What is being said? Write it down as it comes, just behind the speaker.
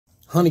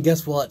Honey,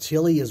 guess what?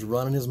 Chille is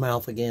running his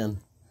mouth again.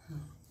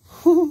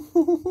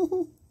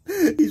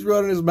 He's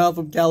running his mouth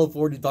from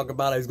California, talking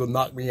about how he's going to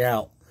knock me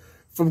out.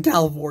 From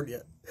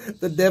California.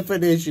 The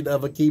definition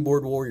of a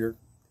keyboard warrior.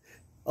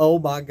 Oh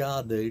my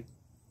God, dude.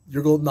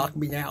 You're going to knock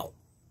me out.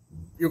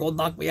 You're going to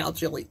knock me out,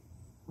 Chille.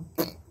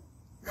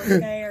 We're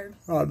scared.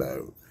 I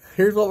know.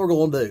 Here's what we're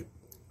going to do.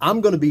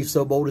 I'm going to be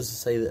so bold as to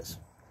say this.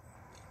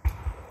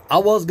 I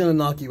was going to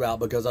knock you out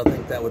because I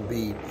think that would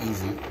be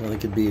easy. I think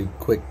it'd be a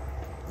quick,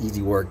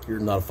 easy work. You're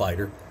not a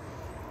fighter.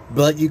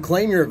 But you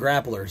claim you're a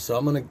grappler, so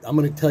I'm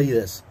going to tell you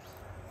this.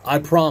 I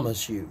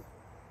promise you,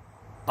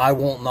 I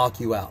won't knock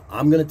you out.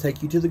 I'm going to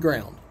take you to the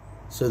ground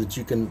so that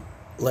you can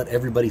let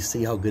everybody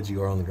see how good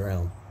you are on the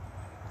ground.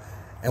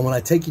 And when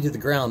I take you to the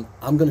ground,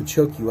 I'm going to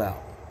choke you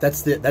out.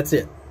 That's it. That's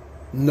it.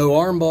 No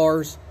arm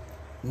bars,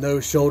 no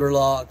shoulder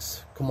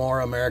locks,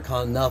 Kimura,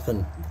 Americana,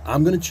 nothing.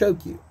 I'm going to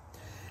choke you.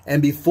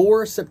 And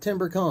before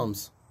September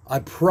comes, I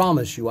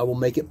promise you I will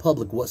make it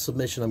public what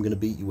submission I'm going to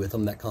beat you with.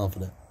 I'm that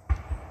confident.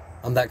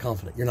 I'm that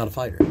confident. You're not a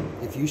fighter.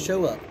 If you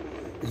show up,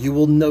 you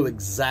will know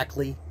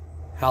exactly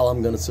how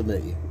I'm going to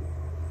submit you.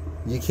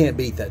 You can't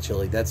beat that,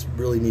 Chille. That's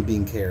really me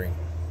being caring.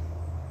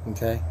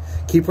 Okay?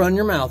 Keep running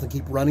your mouth and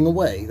keep running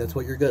away. That's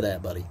what you're good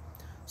at, buddy.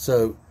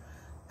 So,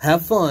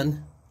 have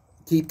fun.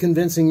 Keep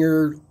convincing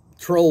your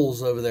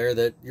trolls over there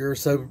that you're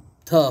so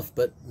tough,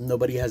 but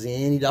nobody has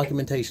any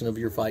documentation of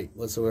your fight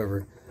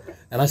whatsoever.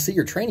 And I see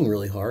you're training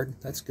really hard.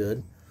 That's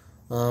good.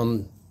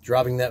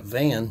 Driving that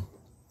van,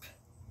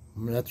 I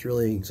mean, that's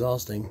really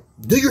exhausting.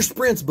 Do your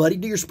sprints, buddy.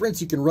 Do your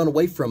sprints. You can run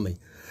away from me.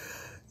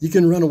 You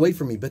can run away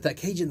from me, but that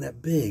cage isn't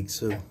that big,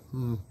 so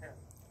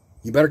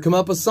you better come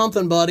up with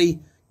something, buddy.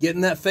 Get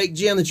in that fake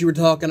gym that you were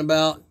talking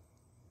about.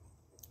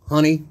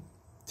 Honey,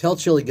 tell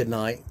Chille good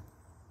night.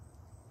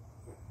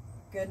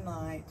 Good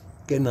night.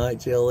 Good night,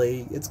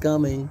 Chille. It's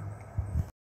coming.